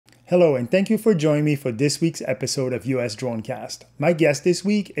Hello, and thank you for joining me for this week's episode of USDroneCast. My guest this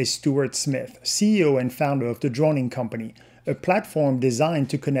week is Stuart Smith, CEO and founder of the Droning Company, a platform designed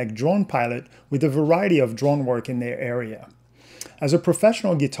to connect drone pilots with a variety of drone work in their area. As a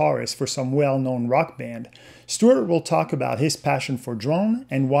professional guitarist for some well-known rock band, Stuart will talk about his passion for drone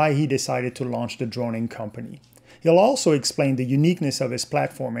and why he decided to launch the Droning Company. He'll also explain the uniqueness of his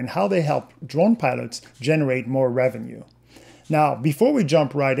platform and how they help drone pilots generate more revenue. Now, before we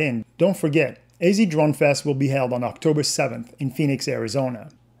jump right in, don't forget, AZ Drone Fest will be held on October 7th in Phoenix, Arizona.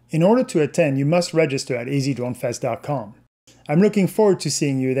 In order to attend, you must register at azdronefest.com. I'm looking forward to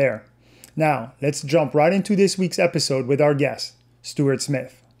seeing you there. Now, let's jump right into this week's episode with our guest, Stuart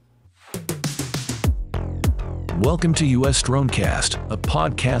Smith. Welcome to USDroneCast, a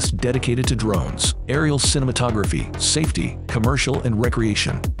podcast dedicated to drones, aerial cinematography, safety, commercial, and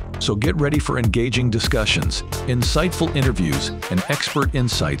recreation. So get ready for engaging discussions, insightful interviews, and expert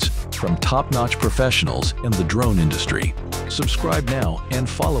insights from top-notch professionals in the drone industry. Subscribe now and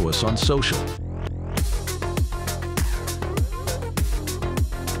follow us on social.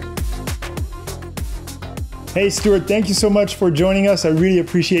 Hey Stuart, thank you so much for joining us. I really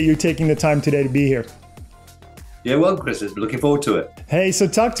appreciate you taking the time today to be here. Yeah, well, Chris, looking forward to it. Hey, so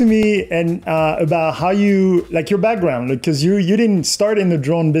talk to me about how you, like your background, because you didn't start in the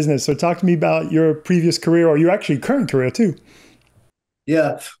drone business. So talk to me about your previous career, or your actually current career too.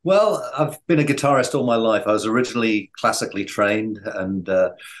 Yeah, well, I've been a guitarist all my life. I was originally classically trained and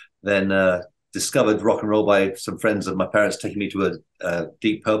then discovered rock and roll by some friends of my parents taking me to a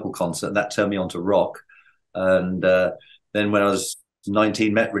Deep Purple concert, and that turned me on to rock. And then when I was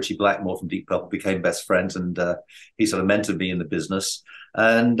 19, met Richie Blackmore from Deep Purple, became best friends, and he sort of mentored me in the business,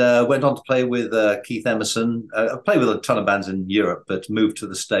 and went on to play with Keith Emerson. I played with a ton of bands in Europe, but moved to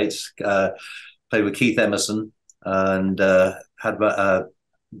the States, played with Keith Emerson, and had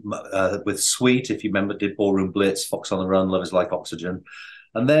with Sweet, if you remember, did Ballroom Blitz, Fox on the Run, Love is Like Oxygen.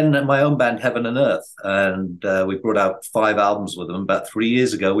 And then my own band, Heaven and Earth, and we brought out 5 albums with them. About 3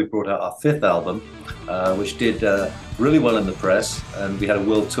 years ago, we brought out our 5th album, which did really well in the press, and we had a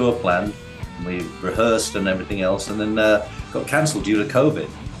world tour planned, and we rehearsed and everything else, and then got cancelled due to COVID.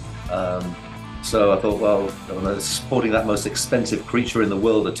 So I thought, well, supporting that most expensive creature in the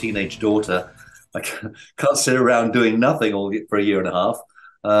world, a teenage daughter, I can't sit around doing nothing for a year and a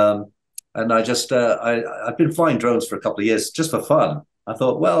half. And I just, I've been flying drones for a couple of years just for fun. I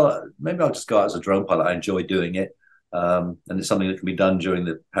thought, well, maybe I'll just go out as a drone pilot. I enjoy doing it. And it's something that can be done during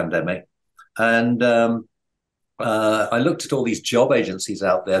the pandemic. And I looked at all these job agencies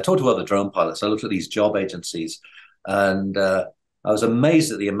out there. I talked to other drone pilots. I looked at these job agencies, and I was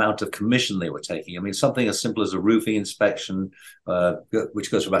amazed at the amount of commission they were taking. I mean, something as simple as a roofing inspection,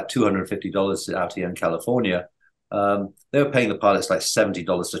 which goes for about $250 out here in California. They were paying the pilots like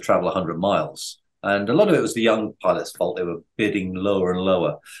 $70 to travel 100 miles. And a lot of it was the young pilots' fault. They were bidding lower and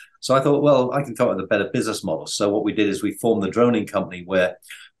lower. So I thought, well, I can come up with a better business model. So what we did is we formed the Droning Company, where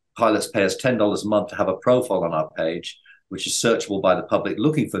pilots pay us $10 a month to have a profile on our page, which is searchable by the public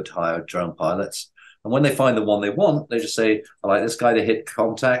looking for hired drone pilots. And when they find the one they want, they just say, I like this guy, to hit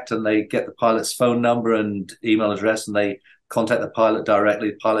contact, and they get the pilot's phone number and email address, and they contact the pilot directly.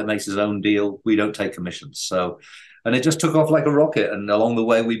 The pilot makes his own deal. We don't take commissions. So, and it just took off like a rocket. And along the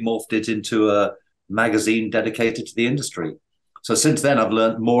way, we morphed it into a magazine dedicated to the industry. So since then, I've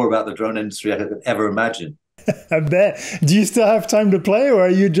learned more about the drone industry I could ever imagine. I bet. Do you still have time to play, or are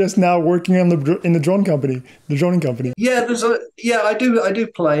you just now working on in the drone company, the Droning Company? Yeah, I do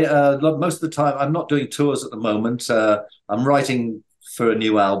play. Most of the time, I'm not doing tours at the moment. I'm writing for a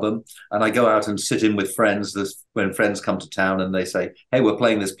new album, and I go out and sit in with friends. When friends come to town and they say, "Hey, we're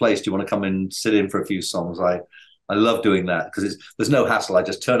playing this place. Do you want to come and sit in for a few songs?" I love doing that because there's no hassle. I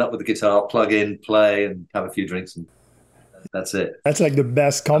just turn up with the guitar, plug in, play, and have a few drinks, and that's it. That's like the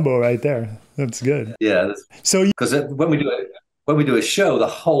best combo right there. That's good. Yeah. So because when we do a show, the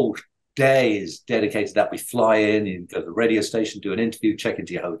whole day is dedicated to that. We fly in, you go to the radio station, do an interview, check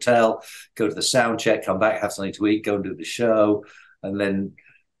into your hotel, go to the sound check, come back, have something to eat, go and do the show, and then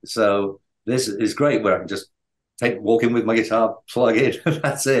so this is great where I can just walk in with my guitar, plug in, and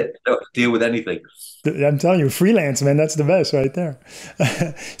that's it. Don't have to deal with anything. I'm telling you, freelance, man, that's the best right there.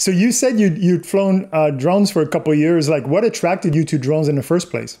 So you said you'd flown drones for a couple of years. Like, what attracted you to drones in the first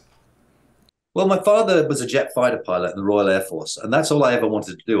place? Well, my father was a jet fighter pilot in the Royal Air Force, and that's all I ever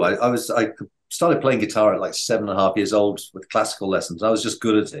wanted to do. I started playing guitar at like 7.5 years old with classical lessons. I was just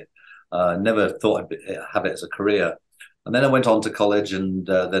good at it. Never thought I'd have it as a career. And then I went on to college, and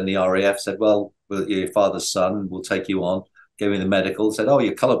then the RAF said, well, you're your father's son, we'll take you on. Gave me the medical, said, oh,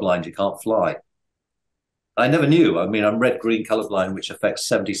 you're colorblind, you can't fly. I never knew. I mean, I'm red-green colorblind, which affects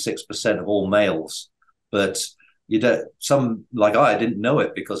 76% of all males. But you don't. Some like I didn't know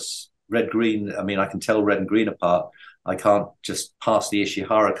it because red-green. I mean, I can tell red and green apart. I can't just pass the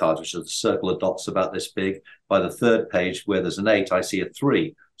Ishihara card, which is a circle of dots about this big. By the third page, where there's an 8, I see a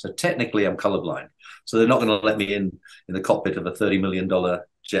 3. So technically, I'm colorblind. So they're not going to let me in the cockpit of a $30 million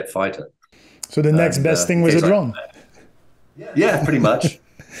jet fighter. So the next best thing was a drone. Yeah, pretty much.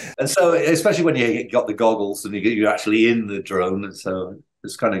 And so, especially when you got the goggles and you're actually in the drone, and so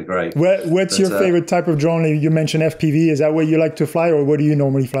it's kind of great. What's your favorite type of drone? You mentioned FPV. Is that what you like to fly, or what do you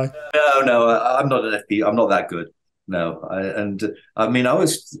normally fly? No, I'm not an FPV. I'm not that good. No, I mean, I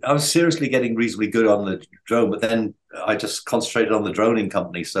was seriously getting reasonably good on the drone, but then I just concentrated on the droning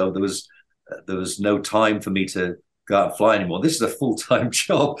company, so there was no time for me to go out and fly anymore. This is a full-time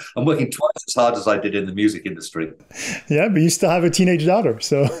job. I'm working twice as hard as I did in the music industry. Yeah, but you still have a teenage daughter,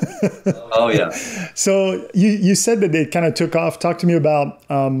 so. Oh yeah. So you said that it kind of took off. Talk to me about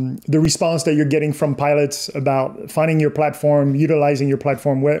the response that you're getting from pilots about finding your platform, utilizing your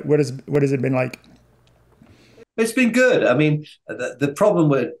platform. What has it been like? It's been good. I mean, the problem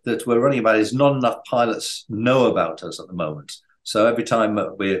that we're running about is not enough pilots know about us at the moment. So every time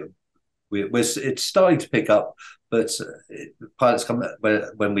it's starting to pick up, but pilots come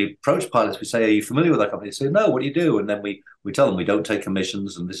when we approach pilots, we say, "Are you familiar with our company?" They say, "No, what do you do?" And then we tell them we don't take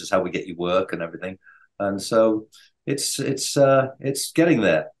commissions, and this is how we get you work and everything. And so it's getting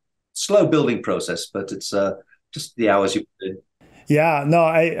there. Slow building process, but it's just the hours you put in. Yeah, no,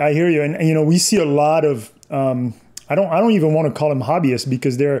 I hear you, and we see a lot of. I don't even want to call them hobbyists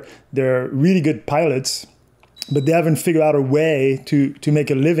because they're really good pilots, but they haven't figured out a way to make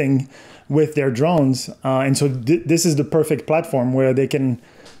a living with their drones, and so this is the perfect platform where they can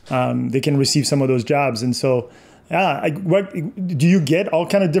receive some of those jobs. And so, yeah, what do you get? All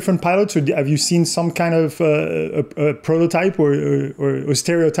kind of different pilots, or have you seen some kind of a prototype or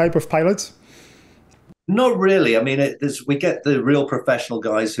stereotype of pilots? Not really. I mean, we get the real professional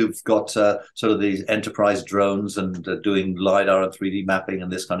guys who've got sort of these enterprise drones and doing LiDAR and 3D mapping and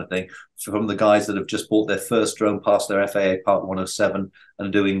this kind of thing, from the guys that have just bought their first drone, passed their FAA Part 107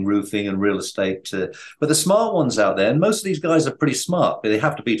 and doing roofing and real estate. But the smart ones out there, and most of these guys are pretty smart, but they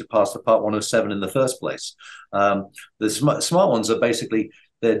have to be to pass the Part 107 in the first place. The smart ones are basically,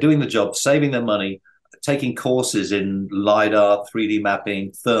 they're doing the job, saving their money, taking courses in LiDAR, 3D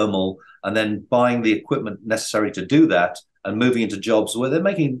mapping, thermal, and then buying the equipment necessary to do that and moving into jobs where they're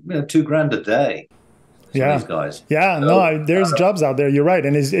making $2,000 a day. Yeah, these guys. Yeah, so, no, there's jobs out there. You're right,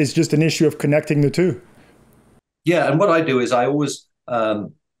 and it's just an issue of connecting the two. Yeah, and what I do is I always,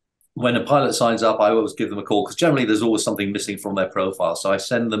 when a pilot signs up, I always give them a call because generally there's always something missing from their profile. So I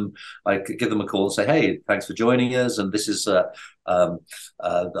give them a call and say, "Hey, thanks for joining us, and this is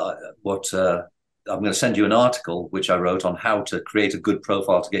what." I'm going to send you an article which I wrote on how to create a good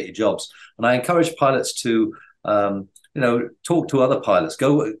profile to get your jobs. And I encourage pilots to, talk to other pilots.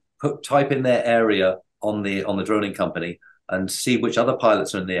 Type in their area on the droning company and see which other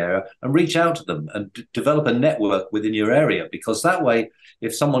pilots are in the area and reach out to them and develop a network within your area. Because that way,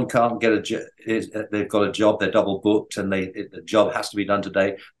 if someone can't get they've got a job, they're double booked, and the job has to be done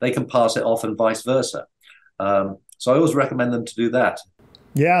today, they can pass it off and vice versa. So I always recommend them to do that.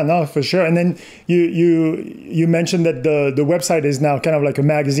 Yeah, no, for sure. And then you mentioned that the website is now kind of like a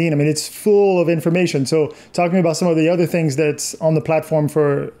magazine. I mean, it's full of information. So talk to me about some of the other things that's on the platform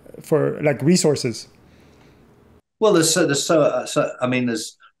for like resources. Well, there's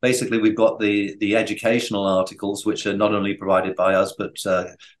basically we've got the educational articles, which are not only provided by us, but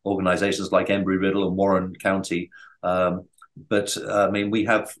organizations like Embry-Riddle and Warren County. We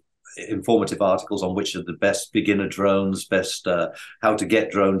have informative articles on which are the best beginner drones, best how to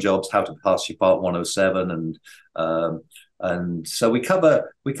get drone jobs, how to pass your Part 107, and so we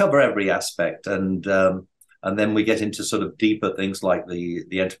cover every aspect, and then we get into sort of deeper things like the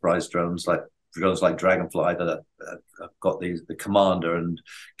enterprise drones like Dragonfly that have got the commander and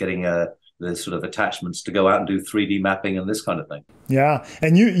getting the sort of attachments to go out and do 3D mapping and this kind of thing. Yeah,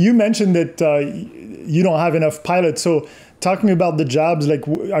 and you mentioned that you don't have enough pilots. So talk to me about the jobs. Like,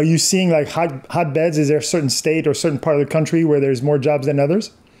 are you seeing like hotbeds? Is there a certain state or certain part of the country where there's more jobs than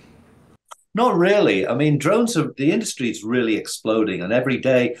others? Not really. I mean, the industry is really exploding, and every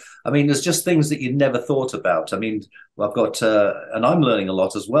day, I mean, there's just things that you never thought about. I mean, I've got, and I'm learning a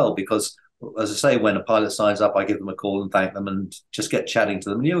lot as well because, as I say, when a pilot signs up, I give them a call and thank them and just get chatting to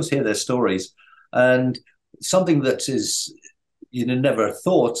them. And you always hear their stories. And something that is never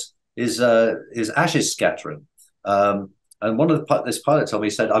thought is ashes scattering. And this pilot told me,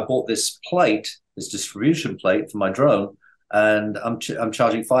 he said, I bought this plate, this distribution plate for my drone, and I'm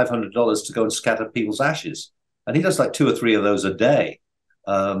charging $500 to go and scatter people's ashes, and he does like 2 or 3 of those a day.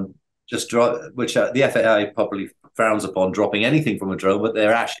 Which the FAA probably frowns upon dropping anything from a drone, but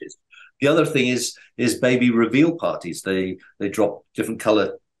they're ashes. The other thing is baby reveal parties. They drop different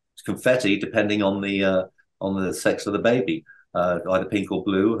color confetti depending on the sex of the baby, either pink or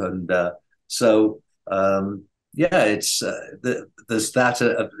blue, and it's there's that.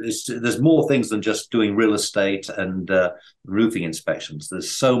 There's more things than just doing real estate and roofing inspections.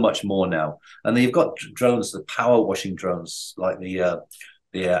 There's so much more now, and then you've got drones, the power washing drones like the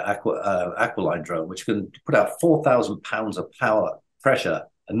Aqualine drone, which can put out 4,000 pounds of power pressure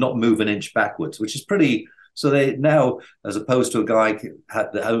and not move an inch backwards, which is pretty. So they now, as opposed to a guy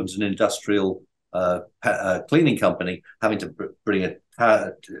that owns an industrial cleaning company, having to bring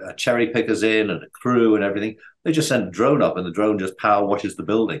a cherry pickers in and a crew and everything, they just send a drone up and the drone just power washes the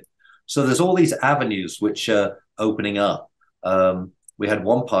building. So there's all these avenues which are opening up. We had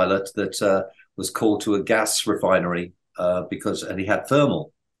one pilot that was called to a gas refinery and he had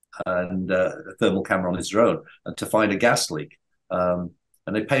thermal a thermal camera on his drone and to find a gas leak.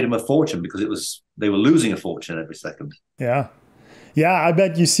 And they paid him a fortune because they were losing a fortune every second. Yeah. Yeah, I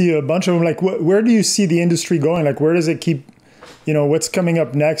bet you see a bunch of them. Like, where do you see the industry going? Like, where does it keep, what's coming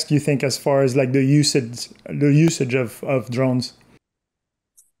up next, do you think, as far as like the usage of drones?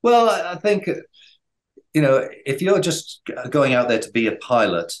 Well, I think, if you're just going out there to be a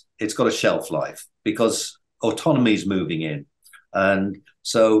pilot, it's got a shelf life because autonomy is moving in. And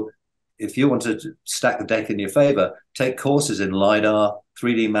so if you want to stack the deck in your favor, take courses in LiDAR,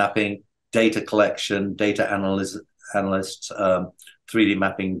 3D mapping, data collection, data analysts, 3D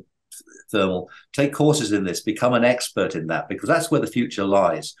mapping, thermal. Take courses in this, become an expert in that, because that's where the future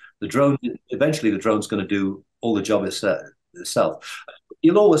lies. Eventually the drone's going to do all the job itself.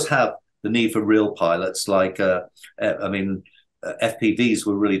 You'll always have the need for real pilots, like, FPVs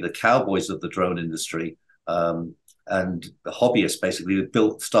were really the cowboys of the drone industry. And the hobbyists basically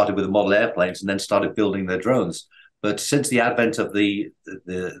started with the model airplanes and then started building their drones. But since the advent of the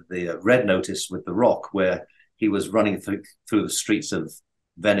Red Notice with The Rock, where he was running through the streets of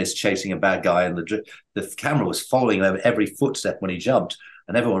Venice chasing a bad guy, and the camera was following him every footstep when he jumped,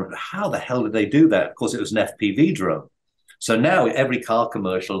 and everyone, how the hell did they do that? Of course, it was an FPV drone. So now every car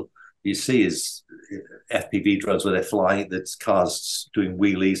commercial you see is FPV drones where they're flying, the cars doing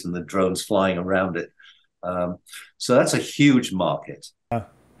wheelies and the drones flying around it. So that's a huge market.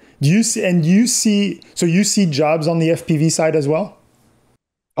 Do you see jobs on the FPV side as well?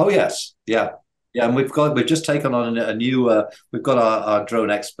 Oh yes, yeah. And we've just taken on a new. We've got our drone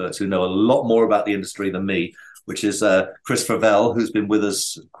experts who know a lot more about the industry than me, which is Chris Fervor, who's been with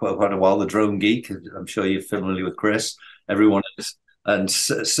us quite a while, the drone geek. I'm sure you're familiar with Chris. Everyone is. And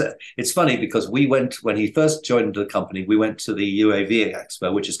so it's funny because when he first joined the company, we went to the UAV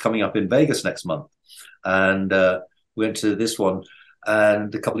Expo, which is coming up in Vegas next month, and we went to this one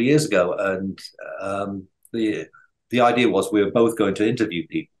and a couple of years ago, and the idea was we were both going to interview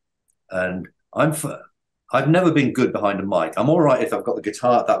people, and I've never been good behind a mic. I'm all right if I've got the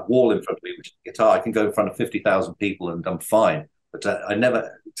guitar, that wall in front of me, which is the guitar. I can go in front of 50,000 people and I'm fine. But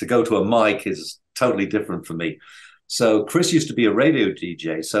to go to a mic is totally different for me. So Chris used to be a radio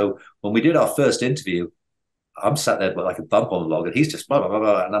DJ. So when we did our first interview, I'm sat there like a bump on the log, and he's just blah, blah, blah,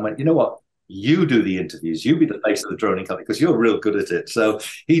 blah. And I went, you know what? You do the interviews. You be the face of the droning company because you're real good at it. So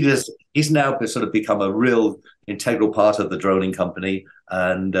he's now sort of become a real integral part of the droning company.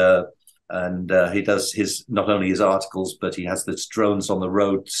 And he does not only his articles, but he has this Drones on the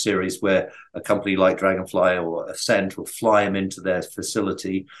Road series where a company like Dragonfly or Ascent will fly him into their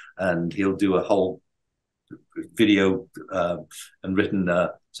facility, and he'll do a whole video and written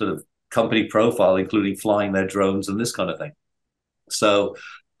sort of company profile, including flying their drones and this kind of thing. So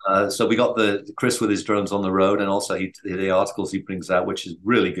we got the Chris with his Drones on the Road, and also the articles he brings out, which is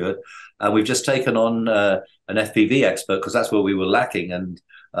really good. And we've just taken on an FPV expert because that's where we were lacking, and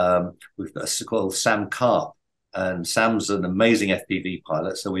we've got a called Sam Karp, and Sam's an amazing FPV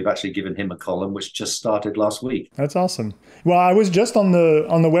pilot. So we've actually given him a column, which just started last week. That's awesome. Well, I was just on the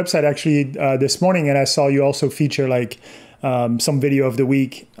website actually this morning, and I saw you also feature like some video of the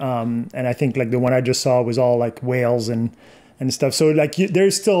week, and I think like the one I just saw was all like whales and stuff. So like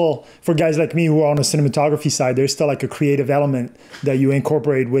there's still, for guys like me who are on the cinematography side, there's still like a creative element that you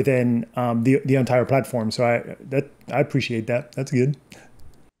incorporate within the entire platform. So I appreciate that. That's good.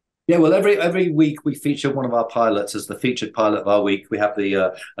 Yeah, well, every week we feature one of our pilots as the featured pilot of our week. We have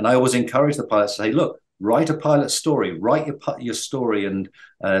and I always encourage the pilots to say, look, write a pilot story, write your story and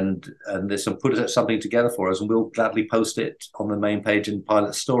this, and put something together for us, and we'll gladly post it on the main page in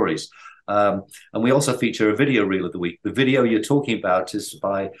Pilot Stories. And we also feature a video reel of the week. The video you're talking about is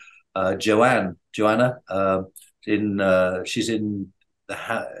by Joanna. She's in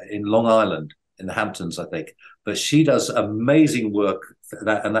Long Island, in the Hamptons, I think. But she does amazing work.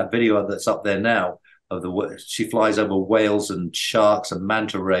 That video that's up there now she flies over whales and sharks and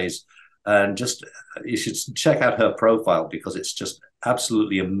manta rays, and just you should check out her profile because it's just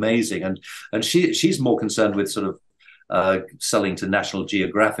absolutely amazing. And she's more concerned with sort of selling to National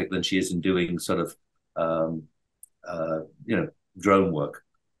Geographic than she is in doing sort of drone work.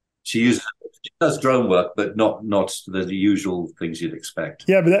 She does drone work, but not the usual things you'd expect.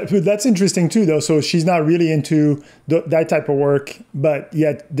 Yeah, but that's interesting too, though. So she's not really into that type of work, but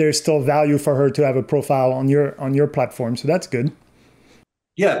yet there's still value for her to have a profile on your platform. So that's good.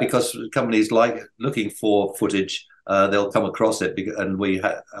 Yeah, because companies like looking for footage, they'll come across it, and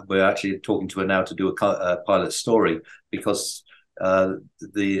we're actually talking to her now to do a pilot story because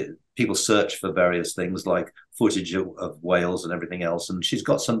the people search for various things like footage of whales and everything else, and she's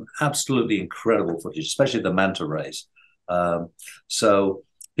got some absolutely incredible footage, especially the manta rays. So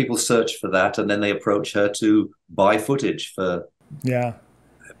people search for that, and then they approach her to buy footage for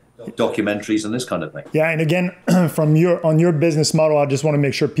documentaries and this kind of thing. Yeah, and again, on your business model, I just want to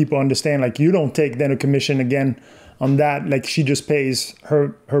make sure people understand, like, you don't take then a commission again on that. Like, she just pays her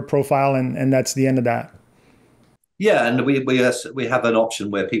profile, and that's the end of that. Yeah, and we have an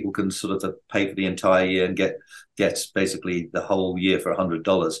option where people can sort of pay for the entire year and get basically the whole year for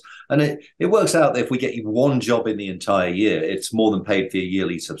 $100. And it works out that if we get you one job in the entire year, it's more than paid for your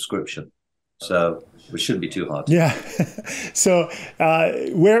yearly subscription. So it shouldn't be too hard. Yeah. So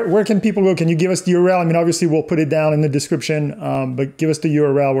where can people go? Can you give us the URL? I mean, obviously we'll put it down in the description, but give us the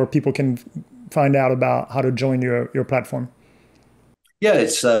URL where people can find out about how to join your platform. Yeah,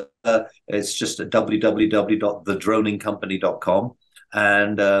 it's just at www.thedroningcompany.com,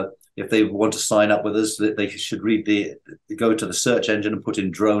 and if they want to sign up with us, they should go to the search engine and put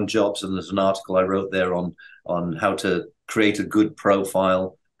in drone jobs, and there's an article I wrote there on how to create a good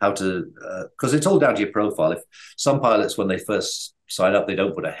profile, because it's all down to your profile. If some pilots, when they first sign up, they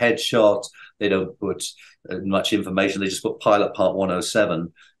don't put a headshot, they don't put much information, they just put pilot part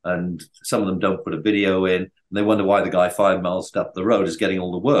 107, and some of them don't put a video in, and they wonder why the guy 5 miles up the road is getting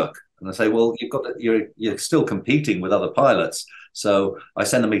all the work. And I say, well, you're still competing with other pilots. So I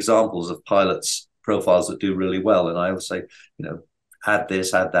send them examples of pilots' profiles that do really well, and I always say, add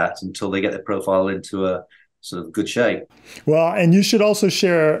this, add that, until they get their profile into a sort of good shape. Well, and you should also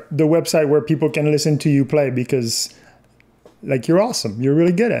share the website where people can listen to you play, because, like, you're awesome. You're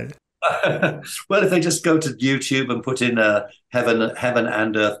really good at it. Well, if they just go to YouTube and put in Heaven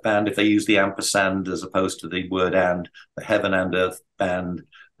and Earth Band, if they use the ampersand as opposed to the word and, the Heaven and Earth Band,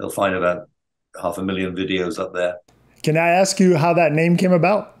 they'll find about 500,000 videos up there. Can I ask you how that name came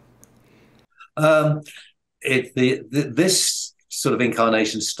about? This sort of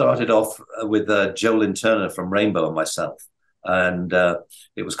incarnation started off with Jolyn Turner from Rainbow and myself, and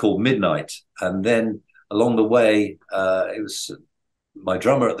it was called Midnight. And then along the way, it was my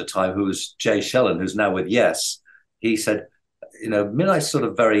drummer at the time, who was Jay Shellen, who's now with Yes. He said, Midnight's sort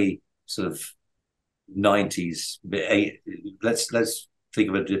of very sort of 90s. Let's think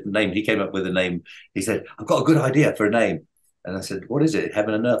of a different name. He came up with a name. He said, I've got a good idea for a name. And I said, what is it?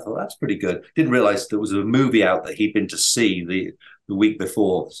 Heaven and Earth. Oh, that's pretty good. Didn't realize there was a movie out that he'd been to see the week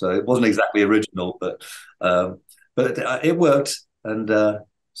before. So it wasn't exactly original, but it worked. And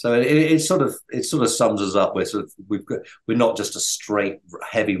so it sort of sums us up. We're not just a straight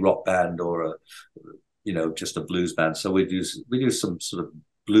heavy rock band or just a blues band. So we do some sort of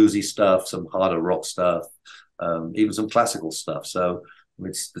bluesy stuff, some harder rock stuff, even some classical stuff. So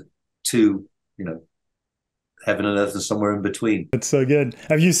it's the two, heaven and earth and somewhere in between. That's so good.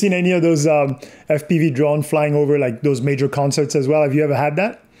 Have you seen any of those FPV drone flying over like those major concerts as well? Have you ever had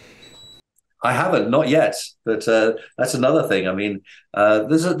that? I haven't, not yet, but that's another thing. I mean,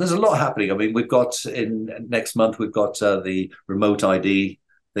 there's a lot happening. I mean, we've got next month, we've got the remote ID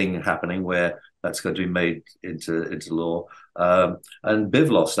thing happening, where that's going to be made into law. And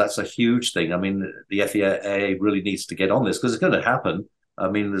BIVLOS, that's a huge thing. I mean, the FAA really needs to get on this because it's going to happen. I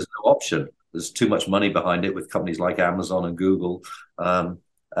mean, there's no option. There's too much money behind it with companies like Amazon and Google.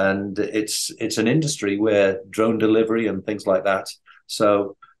 And it's an industry where drone delivery and things like that.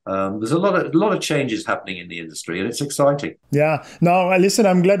 So there's a lot of changes happening in the industry, and it's exciting. Yeah. No, listen,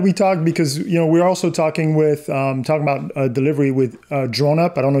 I'm glad we talked because we're also talking about delivery with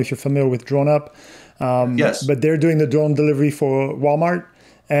DroneUp. I don't know if you're familiar with DroneUp. Yes. But they're doing the drone delivery for Walmart,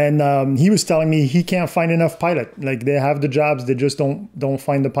 and he was telling me he can't find enough pilot. Like, they have the jobs, they just don't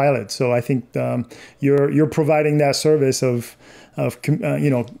find the pilot. So I think you're providing that service of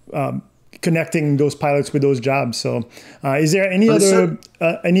connecting those pilots with those jobs. So is there any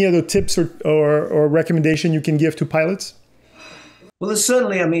other tips or recommendation you can give to pilots? Well, there's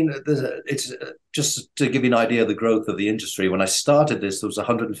certainly, I mean, it's just to give you an idea of the growth of the industry. When I started this, there was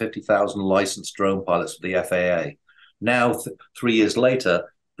 150,000 licensed drone pilots for the FAA. Now, 3 years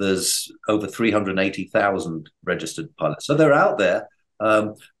later, there's over 380,000 registered pilots. So they're out there.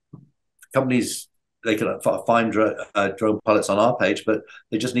 Companies, they can find drone pilots on our page, but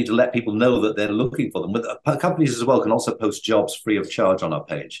they just need to let people know that they're looking for them. Companies as well can also post jobs free of charge on our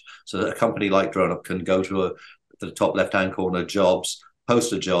page. So that a company like DroneUp can go to the top left-hand corner, jobs,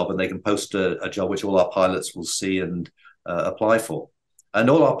 post a job, and they can post a job which all our pilots will see and apply for. And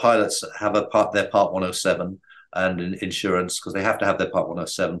all our pilots have their Part 107 and insurance, because they have to have their Part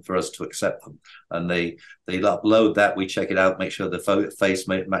 107 for us to accept them. And they upload that, we check it out, make sure the face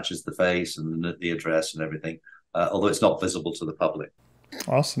matches the face and the address and everything, although it's not visible to the public.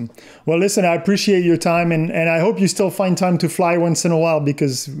 Awesome. Well, listen, I appreciate your time, and I hope you still find time to fly once in a while,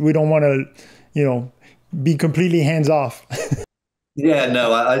 because we don't want to, be completely hands off. Yeah,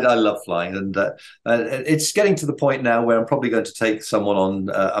 no, I love flying, and it's getting to the point now where I'm probably going to take someone on.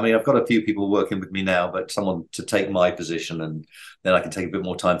 I mean, I've got a few people working with me now, but someone to take my position, and then I can take a bit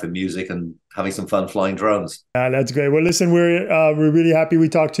more time for music and having some fun flying drones. That's great. Well, listen, we're really happy we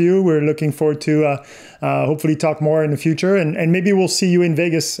talked to you. We're looking forward to hopefully talk more in the future, and maybe we'll see you in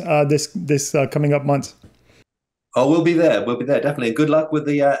Vegas this coming up months. Oh, we'll be there. We'll be there, definitely. And good luck with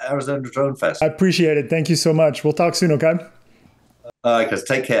the Arizona Drone Fest. I appreciate it. Thank you so much. We'll talk soon, okay? All right, guys,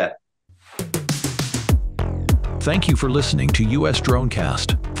 take care. Thank you for listening to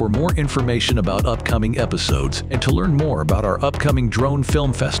USDroneCast. For more information about upcoming episodes and to learn more about our upcoming Drone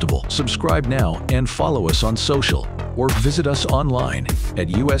Film Festival, subscribe now and follow us on social, or visit us online at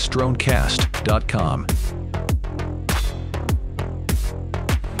usdronecast.com.